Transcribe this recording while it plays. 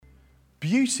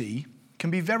Beauty can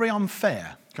be very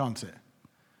unfair, can't it?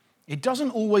 It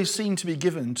doesn't always seem to be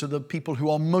given to the people who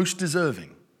are most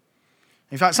deserving.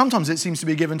 In fact, sometimes it seems to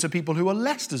be given to people who are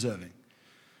less deserving.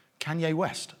 Kanye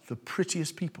West, the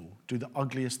prettiest people do the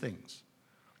ugliest things.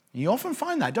 You often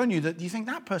find that, don't you, that you think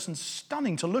that person's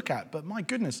stunning to look at, but my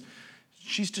goodness,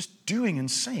 she's just doing and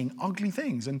saying ugly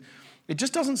things. And it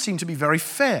just doesn't seem to be very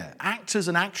fair. Actors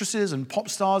and actresses and pop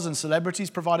stars and celebrities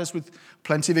provide us with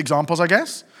plenty of examples, I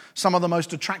guess. Some of the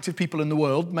most attractive people in the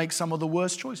world make some of the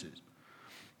worst choices.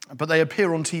 But they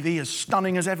appear on TV as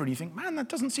stunning as ever. And you think, man, that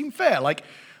doesn't seem fair. Like,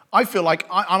 I feel like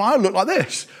I look like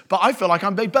this, but I feel like I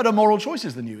make better moral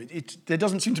choices than you. There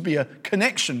doesn't seem to be a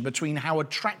connection between how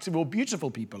attractive or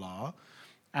beautiful people are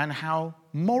and how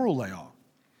moral they are.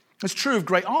 It's true of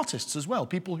great artists as well.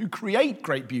 People who create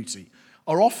great beauty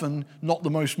are often not the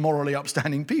most morally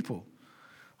upstanding people.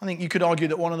 I think you could argue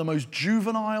that one of the most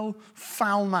juvenile,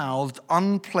 foul-mouthed,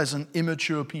 unpleasant,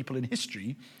 immature people in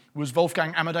history was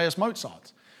Wolfgang Amadeus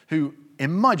Mozart, who,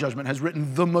 in my judgment, has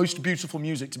written the most beautiful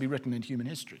music to be written in human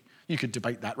history. You could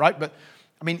debate that, right? But,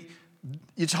 I mean,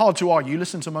 it's hard to argue. You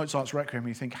listen to Mozart's Requiem and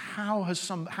you think, how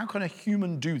can a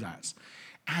human do that?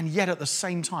 And yet, at the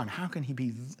same time, how can he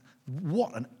be,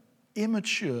 what an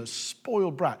immature,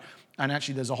 spoiled brat. And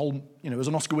actually, there's a whole, there's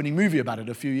an Oscar-winning movie about it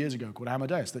a few years ago called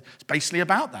Amadeus. It's basically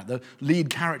about that. The lead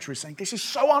character is saying, this is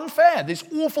so unfair. This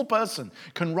awful person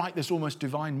can write this almost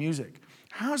divine music.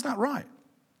 How is that right?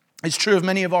 It's true of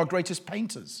many of our greatest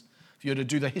painters, if you were to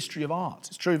do the history of art.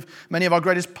 It's true of many of our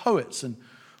greatest poets and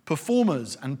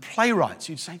performers and playwrights.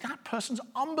 You'd say, that person's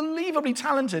unbelievably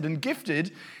talented and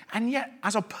gifted, and yet,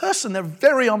 as a person, they're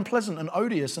very unpleasant and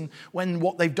odious, and when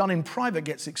what they've done in private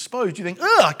gets exposed, you think,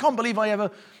 I can't believe I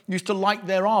ever used to like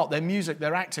their art, their music,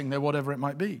 their acting, their whatever it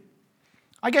might be.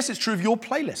 I guess it's true of your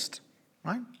playlist,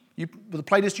 right? The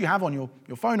playlist you have on your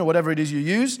phone or whatever it is you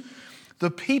use,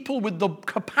 the people with the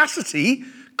capacity,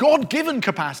 God-given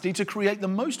capacity to create the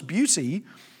most beauty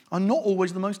are not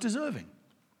always the most deserving.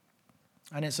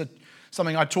 And it's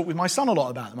something I talk with my son a lot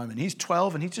about at the moment. He's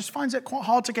 12 and he just finds it quite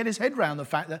hard to get his head around the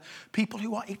fact that people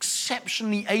who are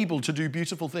exceptionally able to do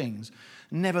beautiful things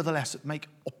nevertheless make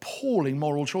appalling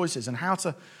moral choices, and how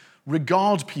to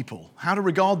regard people, how to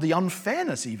regard the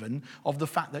unfairness even of the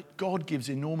fact that God gives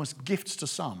enormous gifts to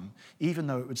some, even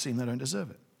though it would seem they don't deserve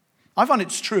it. I find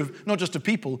it's true of not just of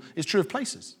people, it's true of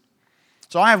places.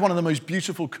 So I have one of the most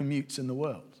beautiful commutes in the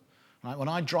world. Right? When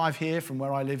I drive here from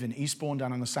where I live in Eastbourne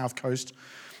down on the south coast,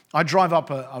 I drive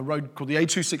up a road called the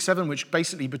A267, which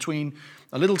basically between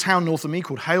a little town north of me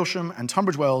called Hailsham and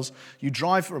Tunbridge Wells, you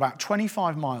drive for about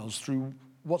 25 miles through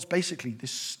what's basically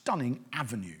this stunning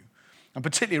avenue, and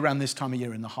particularly around this time of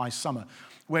year in the high summer,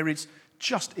 where it's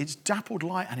dappled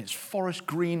light and it's forest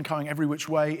green going every which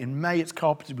way. In May, it's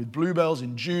carpeted with bluebells.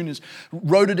 In June, it's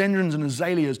rhododendrons and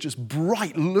azaleas, just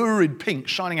bright, lurid pink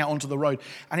shining out onto the road.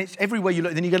 And it's everywhere you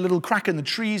look. Then you get a little crack in the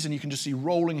trees and you can just see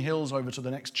rolling hills over to the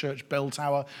next church bell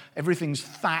tower. Everything's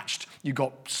thatched. You've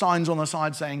got signs on the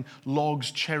side saying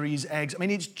logs, cherries, eggs. I mean,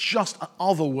 it's just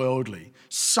otherworldly.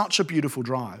 Such a beautiful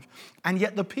drive. And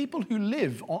yet the people who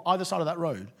live on either side of that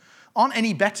road aren't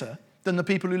any better than the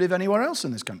people who live anywhere else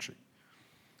in this country.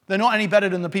 They're not any better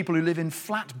than the people who live in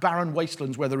flat, barren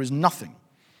wastelands where there is nothing,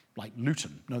 like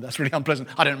Luton. No, that's really unpleasant.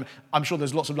 I'm sure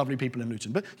there's lots of lovely people in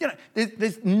Luton. But,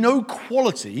 there's no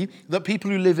quality that people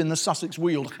who live in the Sussex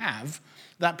Weald have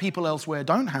that people elsewhere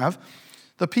don't have.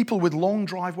 The people with long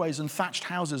driveways and thatched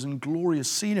houses and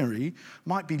glorious scenery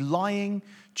might be lying,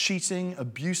 cheating,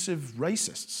 abusive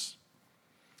racists.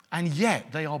 And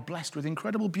yet, they are blessed with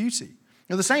incredible beauty.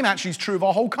 The same actually is true of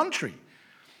our whole country.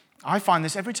 I find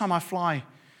this every time I fly.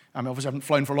 Obviously I haven't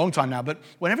flown for a long time now, but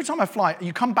every time I fly,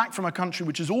 you come back from a country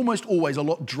which is almost always a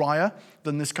lot drier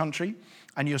than this country,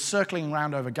 and you're circling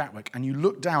around over Gatwick, and you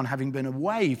look down, having been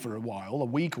away for a while, a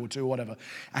week or two or whatever,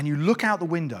 and you look out the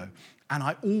window, and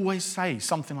I always say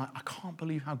something like, I can't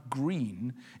believe how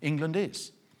green England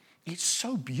is. It's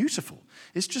so beautiful.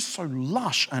 It's just so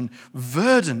lush and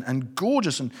verdant and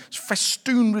gorgeous and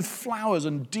festooned with flowers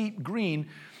and deep green,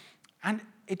 and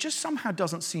it just somehow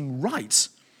doesn't seem right.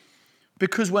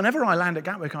 Because whenever I land at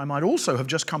Gatwick, I might also have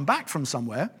just come back from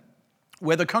somewhere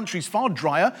where the country's far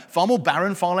drier, far more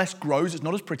barren, far less grows, it's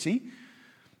not as pretty.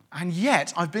 And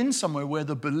yet, I've been somewhere where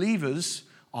the believers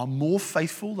are more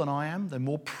faithful than I am. They're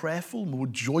more prayerful, more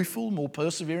joyful, more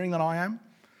persevering than I am.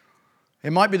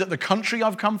 It might be that the country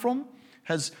I've come from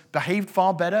has behaved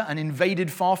far better and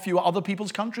invaded far fewer other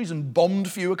people's countries and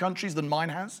bombed fewer countries than mine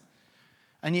has.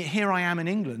 And yet here I am in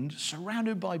England,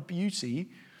 surrounded by beauty,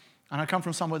 and I come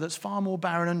from somewhere that's far more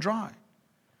barren and dry.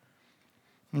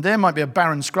 And there might be a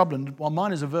barren scrubland, while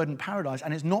mine is a verdant paradise.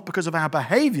 And it's not because of our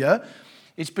behavior,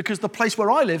 it's because the place where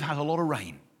I live has a lot of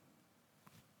rain.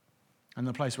 And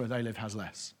the place where they live has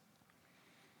less.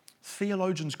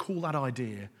 Theologians call that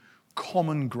idea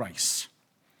common grace.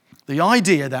 The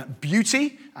idea that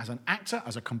beauty, as an actor,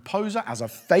 as a composer, as a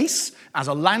face, as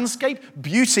a landscape,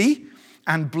 beauty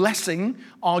and blessing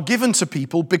are given to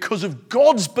people because of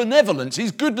God's benevolence,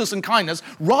 His goodness and kindness,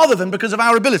 rather than because of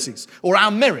our abilities or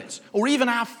our merits or even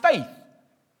our faith.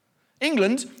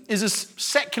 England is as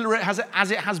secular as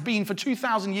it has been for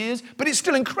 2,000 years, but it's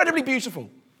still incredibly beautiful.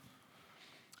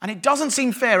 And it doesn't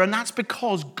seem fair, and that's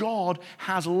because God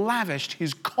has lavished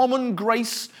His common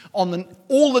grace on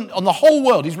the whole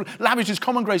world. He's lavished His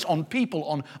common grace on people,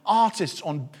 on artists,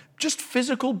 on just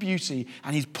physical beauty,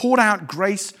 and He's poured out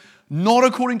grace not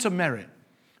according to merit,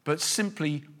 but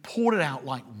simply poured it out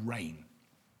like rain.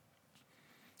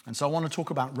 And so I want to talk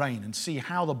about rain and see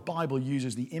how the Bible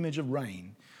uses the image of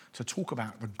rain to talk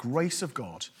about the grace of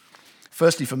God.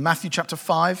 Firstly, from Matthew chapter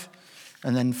 5,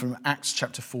 and then from Acts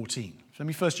chapter 14. So let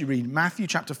me first read Matthew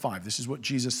chapter 5. This is what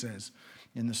Jesus says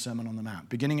in the Sermon on the Mount,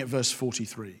 beginning at verse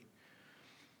 43.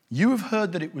 You have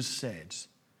heard that it was said,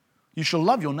 you shall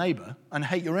love your neighbor and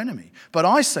hate your enemy. But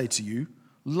I say to you,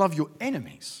 love your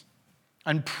enemies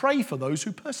and pray for those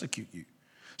who persecute you,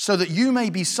 so that you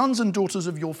may be sons and daughters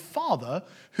of your Father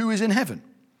who is in heaven.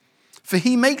 For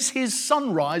He makes His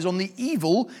sun rise on the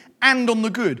evil and on the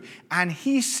good, and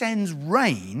He sends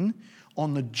rain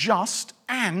on the just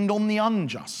and on the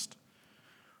unjust.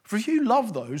 For if you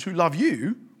love those who love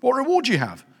you, what reward do you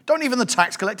have? Don't even the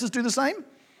tax collectors do the same?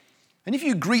 And if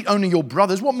you greet only your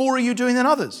brothers, what more are you doing than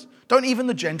others? Don't even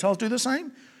the Gentiles do the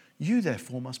same? You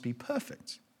therefore must be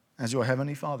perfect, as your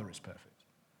heavenly Father is perfect.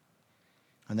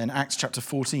 And then Acts chapter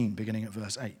 14, beginning at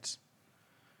verse 8.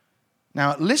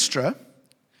 Now at Lystra,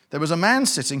 there was a man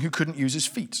sitting who couldn't use his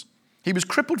feet. He was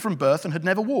crippled from birth and had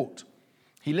never walked.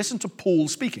 He listened to Paul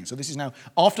speaking. So this is now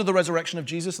after the resurrection of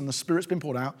Jesus and the Spirit's been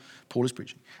poured out. Paul is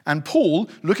preaching. And Paul,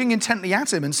 looking intently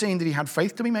at him and seeing that he had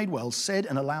faith to be made well, said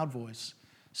in a loud voice,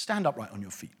 stand upright on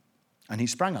your feet. And he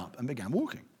sprang up and began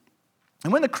walking.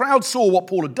 And when the crowd saw what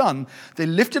Paul had done, they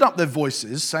lifted up their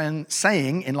voices, saying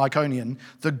in Lycaonian,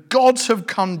 the gods have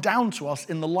come down to us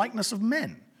in the likeness of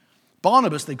men.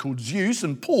 Barnabas they called Zeus,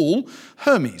 and Paul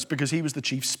Hermes, because he was the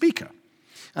chief speaker.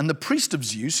 And the priest of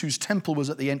Zeus, whose temple was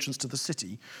at the entrance to the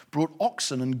city, brought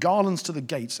oxen and garlands to the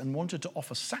gates and wanted to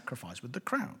offer sacrifice with the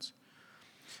crowds.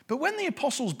 But when the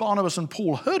apostles Barnabas and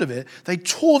Paul heard of it, they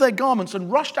tore their garments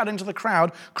and rushed out into the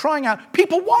crowd, crying out,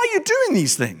 people, why are you doing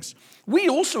these things? We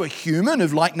also are human,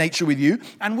 of like nature with you,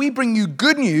 and we bring you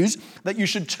good news that you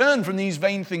should turn from these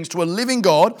vain things to a living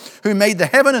God who made the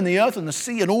heaven and the earth and the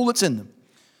sea and all that's in them.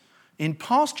 In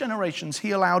past generations,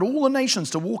 He allowed all the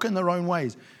nations to walk in their own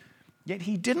ways. Yet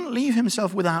He didn't leave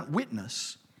Himself without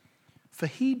witness, for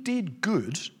He did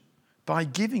good by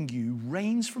giving you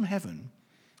rains from heaven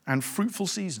and fruitful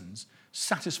seasons,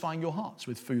 satisfying your hearts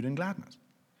with food and gladness.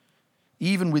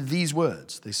 Even with these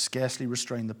words, they scarcely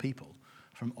restrained the people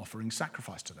from offering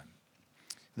sacrifice to them.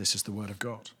 This is the word of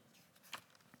God.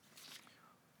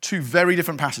 Two very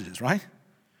different passages, right?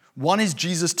 One is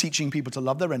Jesus teaching people to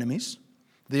love their enemies.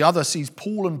 The other sees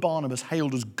Paul and Barnabas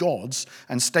hailed as gods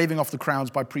and staving off the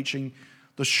crowds by preaching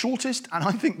the shortest and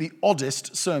I think the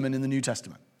oddest sermon in the New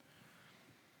Testament.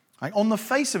 Like, on the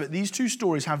face of it, these two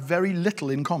stories have very little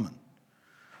in common.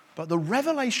 But the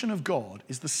revelation of God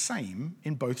is the same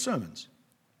in both sermons.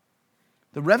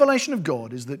 The revelation of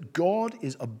God is that God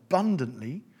is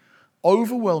abundantly,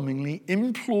 overwhelmingly,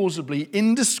 implausibly,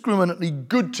 indiscriminately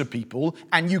good to people,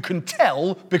 and you can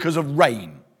tell because of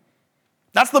rain.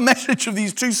 That's the message of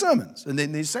these two sermons and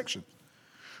in these sections.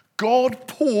 God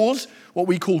pours what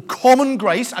we call common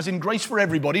grace, as in grace for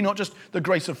everybody, not just the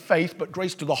grace of faith, but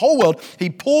grace to the whole world. He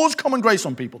pours common grace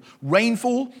on people.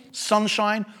 Rainfall,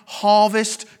 sunshine,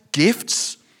 harvest,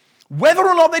 gifts, whether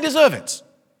or not they deserve it,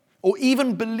 or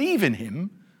even believe in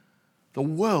Him, the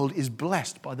world is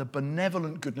blessed by the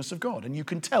benevolent goodness of God, and you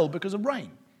can tell because of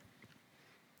rain.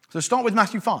 So start with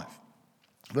Matthew 5.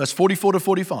 Verse 44 to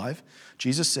 45,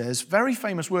 Jesus says, very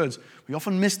famous words. We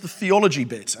often miss the theology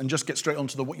bit and just get straight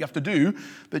onto what you have to do.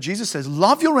 But Jesus says,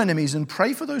 love your enemies and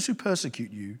pray for those who persecute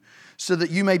you, so that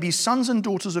you may be sons and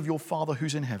daughters of your Father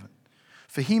who's in heaven.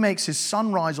 For He makes His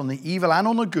sun rise on the evil and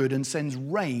on the good, and sends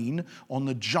rain on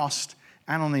the just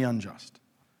and on the unjust.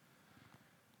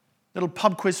 Little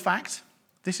pub quiz fact.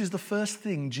 This is the first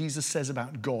thing Jesus says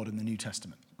about God in the New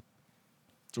Testament.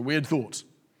 It's a weird thought.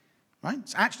 Right?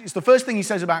 It's the first thing He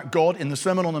says about God in the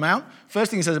Sermon on the Mount, first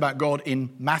thing He says about God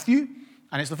in Matthew,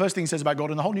 and it's the first thing He says about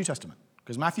God in the whole New Testament.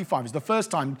 Because Matthew 5 is the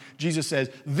first time Jesus says,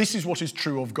 this is what is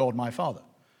true of God, my Father.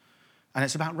 And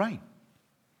it's about rain.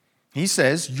 He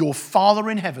says, your Father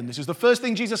in heaven, this is the first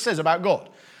thing Jesus says about God.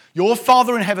 Your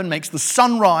Father in heaven makes the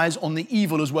sun rise on the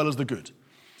evil as well as the good.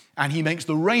 And he makes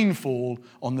the rain fall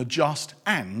on the just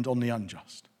and on the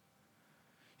unjust.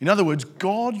 In other words,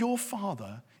 God, your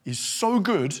Father, is so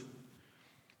good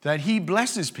that he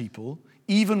blesses people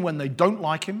even when they don't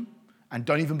like him and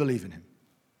don't even believe in him.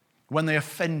 When they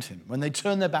offend him, when they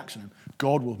turn their backs on him,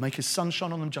 God will make his sun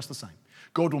shine on them just the same.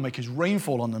 God will make his rain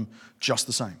fall on them just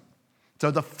the same.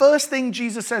 So the first thing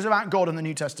Jesus says about God in the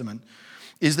New Testament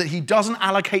is that he doesn't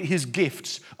allocate his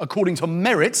gifts according to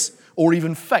merits or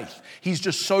even faith. He's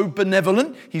just so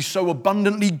benevolent, he's so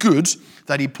abundantly good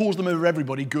that he pours them over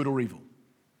everybody, good or evil.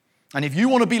 And if you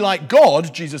want to be like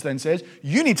God, Jesus then says,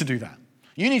 you need to do that.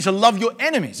 You need to love your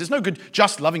enemies. It's no good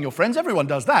just loving your friends. Everyone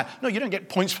does that. No, you don't get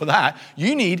points for that.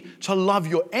 You need to love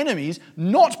your enemies,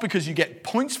 not because you get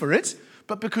points for it,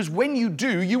 but because when you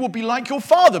do, you will be like your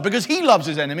Father, because he loves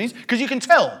his enemies, because you can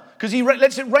tell, because he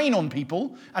lets it rain on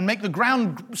people and make the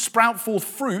ground sprout forth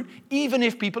fruit, even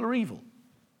if people are evil.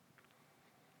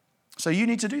 So you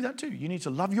need to do that too. You need to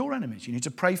love your enemies. You need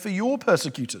to pray for your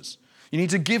persecutors. You need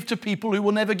to give to people who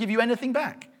will never give you anything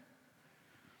back.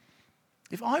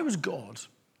 If I was God,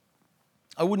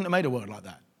 I wouldn't have made a world like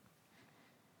that.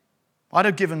 I'd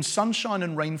have given sunshine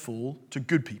and rainfall to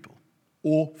good people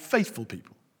or faithful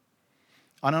people.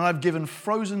 And then I've given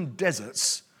frozen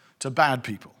deserts to bad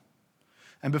people.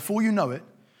 And before you know it,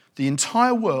 the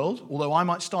entire world, although I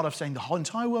might start off saying the whole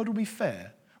entire world will be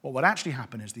fair, what would actually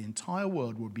happen is the entire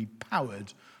world would be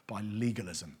powered by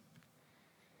legalism.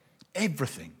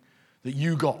 Everything that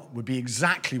you got would be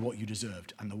exactly what you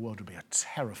deserved, and the world would be a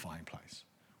terrifying place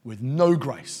with no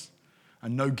grace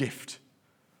and no gift.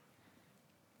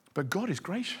 But God is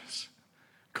gracious.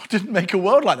 God didn't make a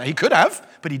world like that. He could have,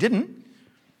 but he didn't.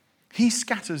 He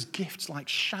scatters gifts like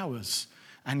showers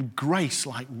and grace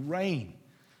like rain.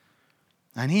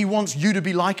 And he wants you to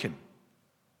be like him.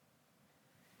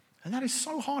 And that is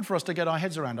so hard for us to get our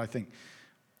heads around, I think,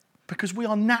 because we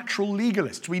are natural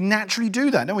legalists. We naturally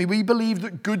do that, don't we? We believe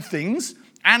that good things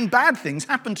and bad things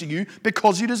happen to you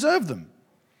because you deserve them.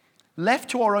 Left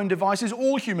to our own devices,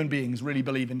 all human beings really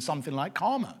believe in something like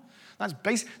karma.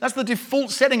 That's the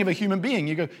default setting of a human being.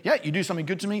 You go, yeah, you do something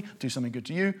good to me, do something good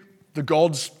to you. The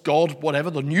gods, God, whatever,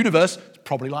 the universe, it's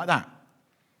probably like that.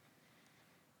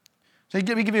 So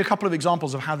let me give you a couple of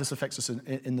examples of how this affects us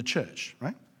in the church,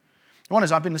 right? One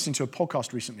is I've been listening to a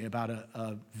podcast recently about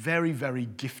a very, very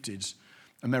gifted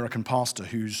American pastor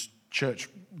whose church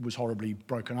was horribly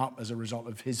broken up as a result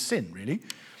of his sin, really.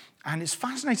 And it's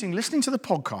fascinating listening to the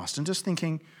podcast and just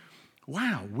thinking,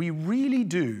 wow, we really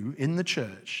do in the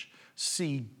church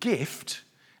see gift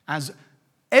as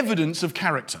evidence of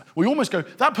character. We almost go,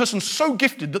 that person's so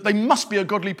gifted that they must be a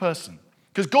godly person.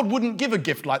 Because God wouldn't give a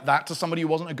gift like that to somebody who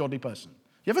wasn't a godly person.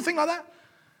 You ever think like that?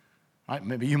 Right?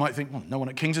 Maybe you might think, well, no one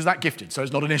at King's is that gifted, so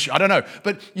it's not an issue. I don't know.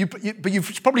 But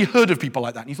you've probably heard of people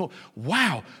like that. And you thought,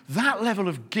 wow, that level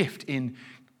of gift in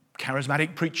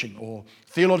charismatic preaching or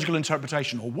theological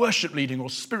interpretation or worship leading or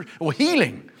spirit or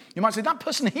healing. You might say, that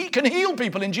person can heal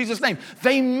people in Jesus' name.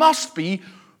 They must be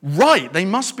right. They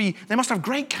must have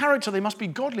great character. They must be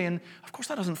godly. And of course,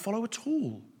 that doesn't follow at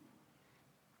all.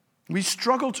 We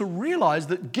struggle to realize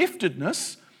that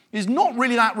giftedness is not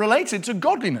really that related to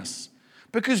godliness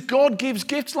because God gives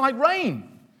gifts like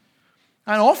rain.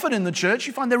 And often in the church,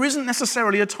 you find there isn't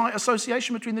necessarily a tight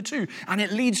association between the two. And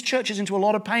it leads churches into a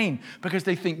lot of pain because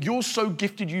they think you're so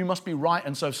gifted, you must be right.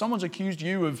 And so if someone's accused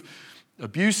you of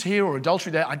abuse here or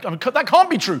adultery there, that can't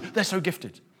be true. They're so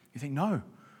gifted. You think, no,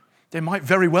 they might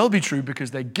very well be true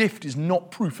because their gift is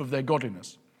not proof of their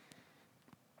godliness.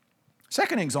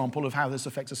 Second example of how this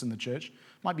affects us in the church,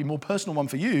 might be a more personal one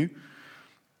for you.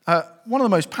 One of the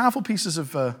most powerful pieces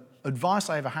of advice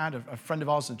I ever had, a friend of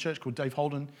ours in church called Dave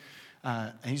Holden,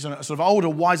 he's a sort of older,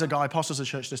 wiser guy, pastors a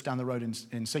church just down the road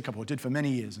in Singapore, did for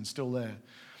many years and still there.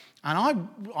 And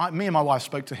me and my wife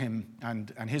spoke to him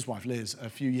and his wife Liz a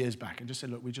few years back and just said,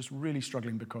 look, we're just really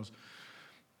struggling because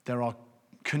there are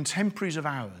contemporaries of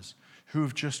ours who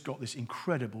have just got this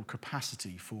incredible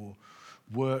capacity for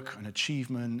work and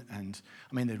achievement, and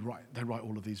I mean, they write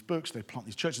all of these books, they plant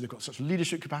these churches, they've got such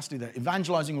leadership capacity, they're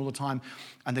evangelizing all the time,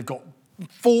 and they've got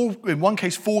in one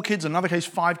case 4 kids, in another case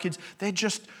 5 kids. They're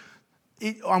just,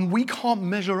 and we can't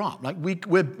measure up. Like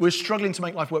we're struggling to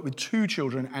make life work with 2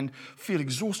 children and feel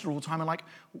exhausted all the time, and like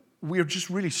we're just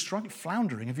really struggling,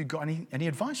 floundering. Have you got any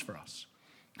advice for us?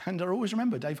 And I always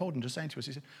remember Dave Holden just saying to us,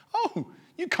 he said, "Oh,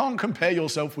 you can't compare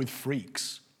yourself with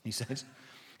freaks," he said.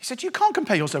 He said, you can't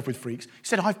compare yourself with freaks. He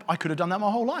said, I could have done that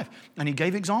my whole life. And he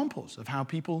gave examples of how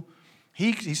people,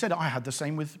 he said, I had the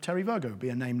same with Terry Virgo, be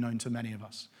a name known to many of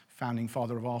us, founding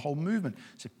father of our whole movement.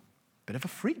 He said, bit of a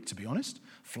freak, to be honest.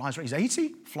 Flies, he's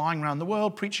 80, flying around the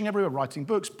world, preaching everywhere, writing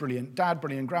books, brilliant dad,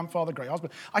 brilliant grandfather, great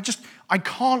husband. I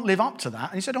can't live up to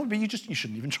that. And he said, but you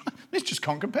shouldn't even try. You just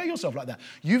can't compare yourself like that.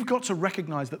 You've got to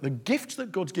recognize that the gifts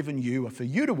that God's given you are for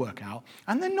you to work out,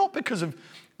 and they're not a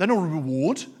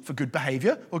reward for good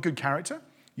behavior or good character.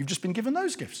 You've just been given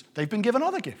those gifts. They've been given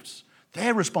other gifts.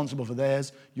 They're responsible for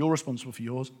theirs. You're responsible for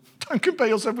yours. Don't compare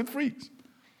yourself with freaks.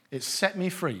 It's set me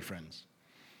free, friends.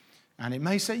 And it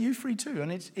may set you free too.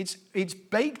 And it's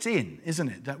baked in, isn't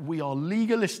it, that we are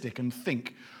legalistic and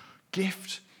think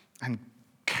gift and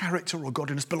character or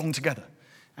godliness belong together.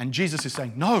 And Jesus is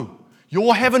saying, no,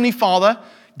 your heavenly Father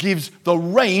gives the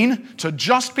reign to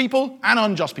just people and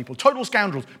unjust people, total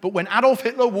scoundrels. But when Adolf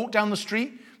Hitler walked down the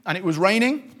street and it was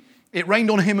raining, it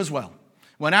rained on him as well.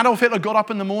 When Adolf Hitler got up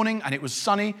in the morning and it was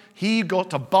sunny, he got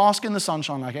to bask in the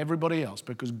sunshine like everybody else,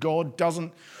 because God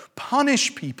doesn't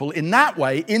punish people in that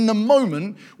way in the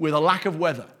moment with a lack of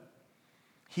weather.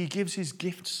 He gives his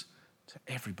gifts to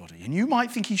everybody. And you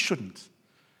might think he shouldn't,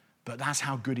 but that's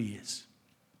how good he is.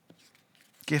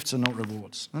 Gifts are not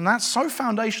rewards. And that's so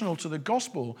foundational to the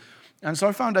gospel and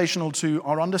so foundational to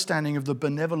our understanding of the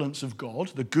benevolence of God,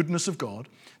 the goodness of God,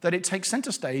 that it takes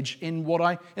center stage in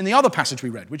the other passage we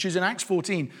read, which is in Acts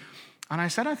 14. And I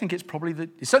said I think it's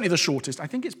certainly the shortest. I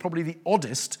think it's probably the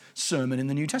oddest sermon in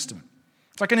the New Testament.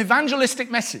 It's like an evangelistic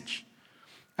message.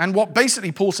 And what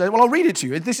basically Paul said, well, I'll read it to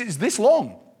you. This is this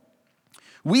long.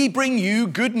 We bring you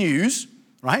good news,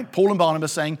 right? Paul and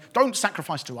Barnabas saying, don't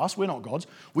sacrifice to us, we're not gods.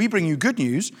 We bring you good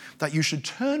news that you should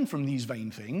turn from these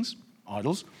vain things,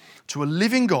 idols, to a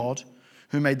living God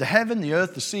who made the heaven, the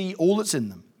earth, the sea, all that's in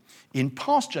them. In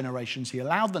past generations, he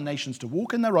allowed the nations to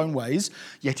walk in their own ways,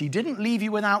 yet he didn't leave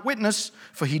you without witness,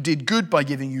 for he did good by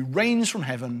giving you rains from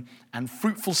heaven and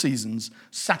fruitful seasons,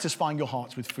 satisfying your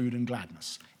hearts with food and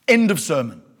gladness. End of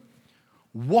sermon.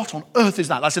 What on earth is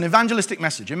that? That's an evangelistic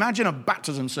message. Imagine a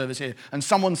baptism service here, and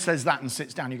someone says that and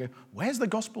sits down. You go, where's the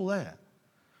gospel there?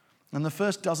 And the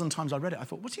first dozen times I read it, I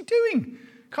thought, what's he doing?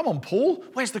 Come on, Paul.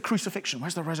 Where's the crucifixion?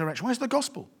 Where's the resurrection? Where's the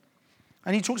gospel?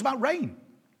 And he talks about rain.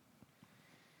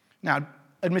 Now,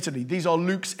 admittedly, these are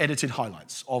Luke's edited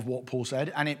highlights of what Paul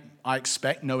said, and I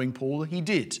expect, knowing Paul, he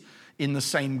did, in the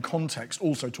same context,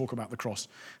 also talk about the cross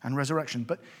and resurrection.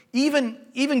 But even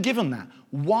given that,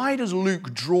 why does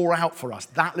Luke draw out for us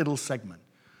that little segment?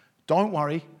 Don't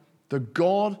worry. The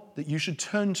God that you should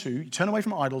turn away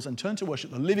from idols and turn to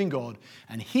worship the living God,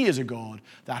 and he is a God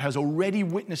that has already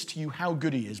witnessed to you how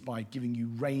good he is by giving you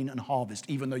rain and harvest,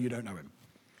 even though you don't know him.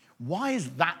 Why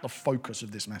is that the focus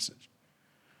of this message?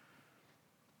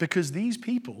 Because these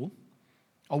people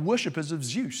are worshippers of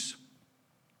Zeus,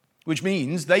 which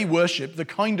means they worship the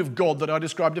kind of God that I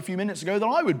described a few minutes ago that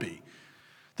I would be.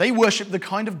 They worship the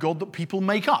kind of God that people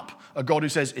make up. A God who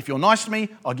says, if you're nice to me,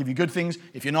 I'll give you good things.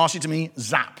 If you're nasty to me,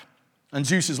 zap. And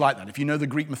Zeus is like that. If you know the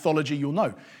Greek mythology, you'll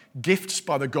know. Gifts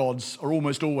by the gods are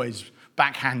almost always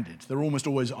backhanded. They're almost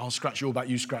always, I'll scratch your back,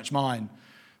 you scratch mine.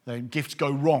 The gifts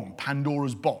go wrong,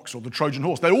 Pandora's box or the Trojan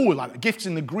horse. They're all like that. Gifts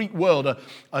in the Greek world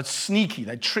are sneaky,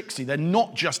 they're tricksy. They're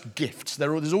not just gifts.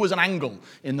 There's always an angle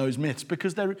in those myths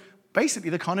because they're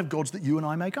basically the kind of gods that you and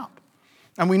I make up.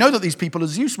 And we know that these people are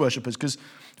Zeus worshippers because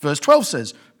verse 12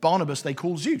 says, Barnabas they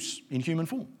call Zeus in human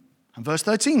form. And verse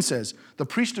 13 says, the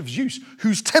priest of Zeus,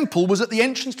 whose temple was at the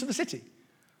entrance to the city.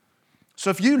 So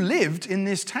if you lived in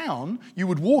this town, you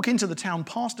would walk into the town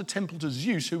past a temple to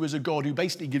Zeus, who is a god who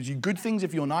basically gives you good things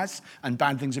if you're nice and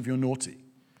bad things if you're naughty.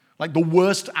 Like the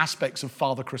worst aspects of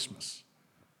Father Christmas.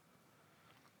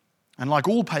 And like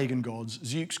all pagan gods,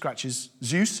 Zeus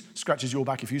scratches your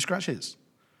back if you scratch his.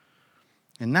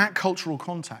 In that cultural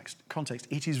context,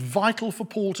 it is vital for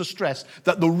Paul to stress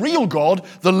that the real God,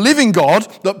 the living God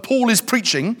that Paul is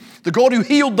preaching, the God who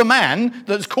healed the man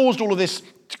that's caused all of this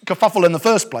kerfuffle in the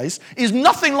first place, is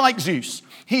nothing like Zeus.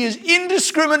 He is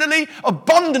indiscriminately,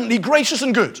 abundantly gracious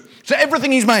and good to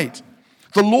everything he's made.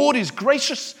 The Lord is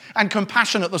gracious and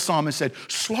compassionate, the psalmist said,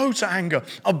 slow to anger,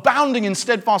 abounding in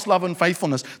steadfast love and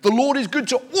faithfulness. The Lord is good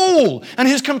to all, and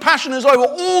his compassion is over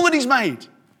all that he's made.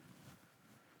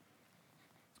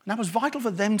 And that was vital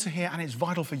for them to hear, and it's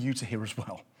vital for you to hear as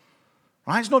well.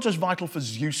 Right? It's not just vital for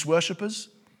Zeus worshippers,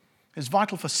 it's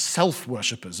vital for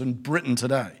self-worshippers in Britain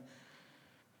today.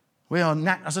 We are,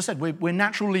 as I said, we're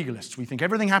natural legalists. We think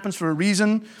everything happens for a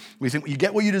reason. We think you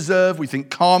get what you deserve. We think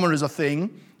karma is a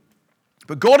thing.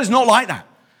 But God is not like that.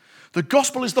 The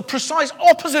gospel is the precise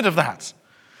opposite of that.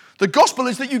 The gospel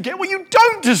is that you get what you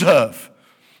don't deserve.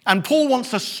 And Paul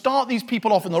wants to start these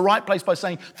people off in the right place by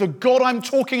saying, the God I'm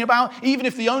talking about, even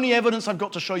if the only evidence I've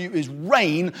got to show you is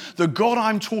rain, the God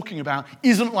I'm talking about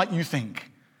isn't like you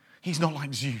think. He's not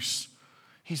like Zeus.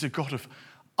 He's a God of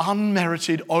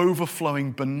unmerited,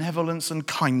 overflowing benevolence and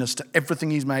kindness to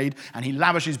everything he's made, and he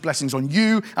lavishes blessings on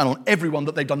you and on everyone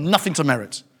that they've done nothing to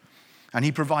merit. And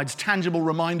he provides tangible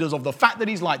reminders of the fact that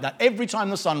he's like that every time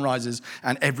the sun rises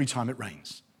and every time it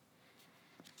rains.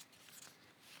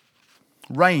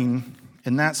 Rain,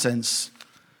 in that sense,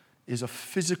 is a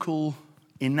physical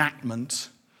enactment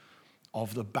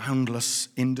of the boundless,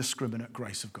 indiscriminate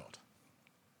grace of God.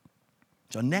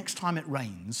 So next time it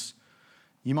rains,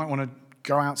 you might want to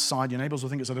go outside. Your neighbors will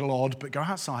think it's a little odd, but go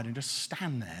outside and just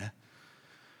stand there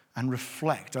and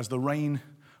reflect as the rain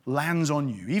lands on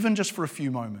you, even just for a few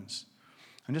moments.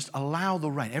 And just allow the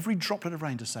rain, every droplet of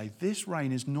rain, to say, this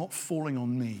rain is not falling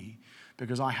on me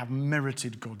because I have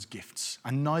merited God's gifts,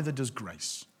 and neither does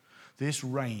grace. This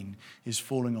rain is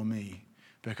falling on me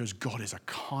because God is a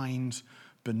kind,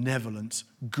 benevolent,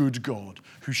 good God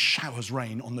who showers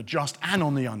rain on the just and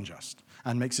on the unjust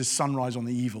and makes his sun rise on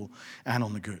the evil and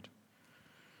on the good.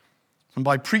 And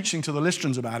by preaching to the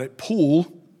Lystrans about it, Paul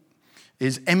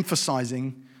is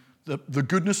emphasizing the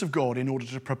goodness of God in order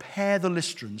to prepare the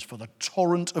Lystrans for the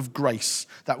torrent of grace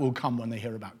that will come when they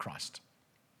hear about Christ.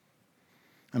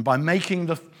 And by making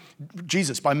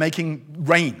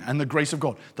rain and the grace of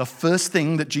God the first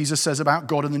thing that Jesus says about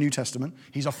God in the New Testament,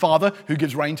 he's a father who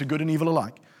gives rain to good and evil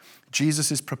alike. Jesus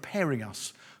is preparing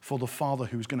us for the Father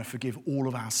who is going to forgive all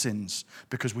of our sins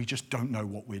because we just don't know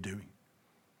what we're doing.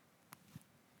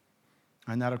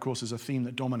 And that, of course, is a theme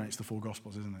that dominates the four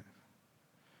Gospels, isn't it?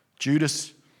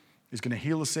 Judas is going to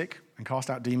heal the sick and cast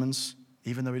out demons,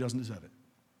 even though he doesn't deserve it.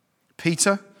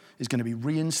 Peter is going to be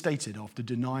reinstated after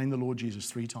denying the Lord Jesus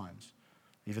 3 times,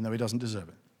 even though he doesn't deserve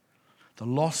it. The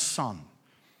lost son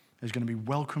is going to be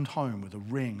welcomed home with a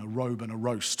ring, a robe, and a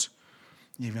roast,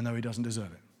 even though he doesn't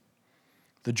deserve it.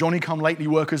 The Johnny-come-lately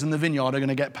workers in the vineyard are going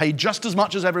to get paid just as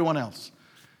much as everyone else,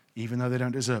 even though they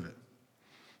don't deserve it.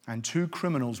 And 2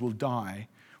 criminals will die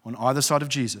on either side of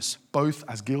Jesus, both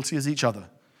as guilty as each other.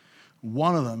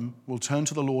 One of them will turn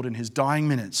to the Lord in his dying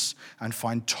minutes and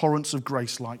find torrents of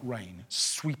grace like rain,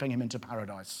 sweeping him into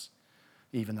paradise,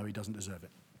 even though he doesn't deserve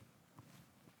it.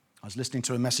 I was listening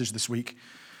to a message this week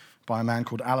by a man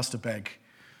called Alistair Begg,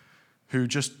 who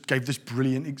just gave this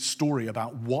brilliant story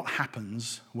about what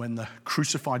happens when the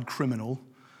crucified criminal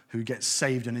who gets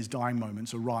saved in his dying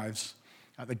moments arrives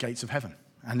at the gates of heaven.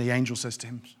 And the angel says to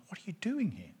him, "What are you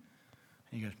doing here?"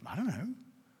 And he goes, "I don't know."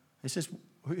 He says,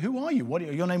 "Who are you?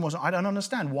 Your name wasn't, I don't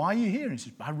understand. Why are you here?" And he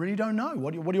says, "I really don't know.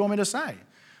 What do you want me to say?"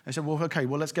 They said, "Okay,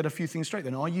 let's get a few things straight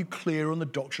then. Are you clear on the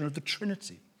doctrine of the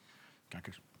Trinity?" The guy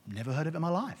goes, "Never heard of it in my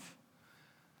life."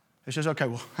 He says,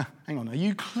 "Okay, hang on. Are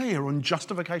you clear on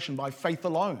justification by faith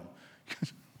alone?" He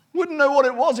goes, "Wouldn't know what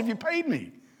it was if you paid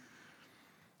me."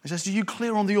 He says, "Are you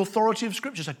clear on the authority of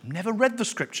Scripture?" He said, "Never read the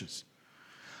Scriptures."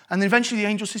 And then eventually the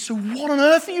angel says, "So what on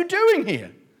earth are you doing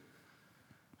here?"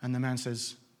 And the man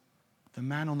says, "The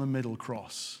man on the middle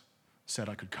cross said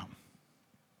I could come."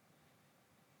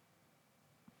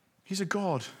 He's a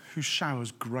God who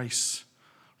showers grace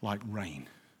like rain.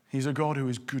 He's a God who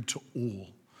is good to all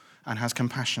and has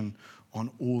compassion on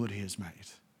all that he has made.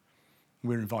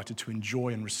 We're invited to enjoy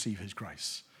and receive his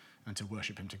grace and to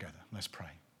worship him together. Let's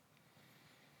pray.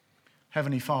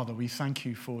 Heavenly Father, we thank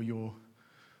you for your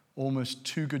almost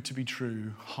too good to be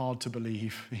true, hard to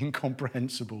believe,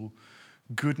 incomprehensible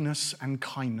goodness and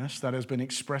kindness that has been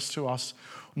expressed to us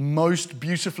most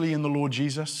beautifully in the Lord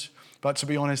Jesus. But to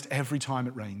be honest, every time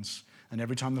it rains and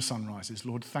every time the sun rises,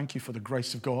 Lord, thank you for the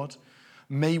grace of God.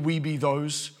 May we be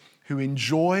those who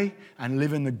enjoy and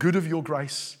live in the good of your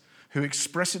grace, who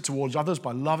express it towards others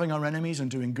by loving our enemies and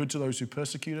doing good to those who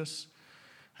persecute us.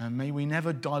 And may we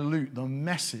never dilute the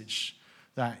message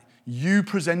that you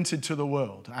presented to the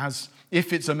world as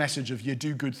if it's a message of you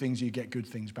do good things, you get good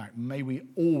things back. May we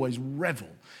always revel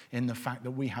in the fact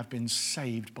that we have been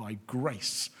saved by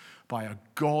grace, by a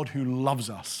God who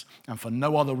loves us, and for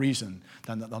no other reason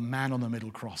than that the man on the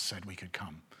middle cross said we could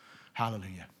come.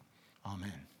 Hallelujah.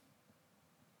 Amen.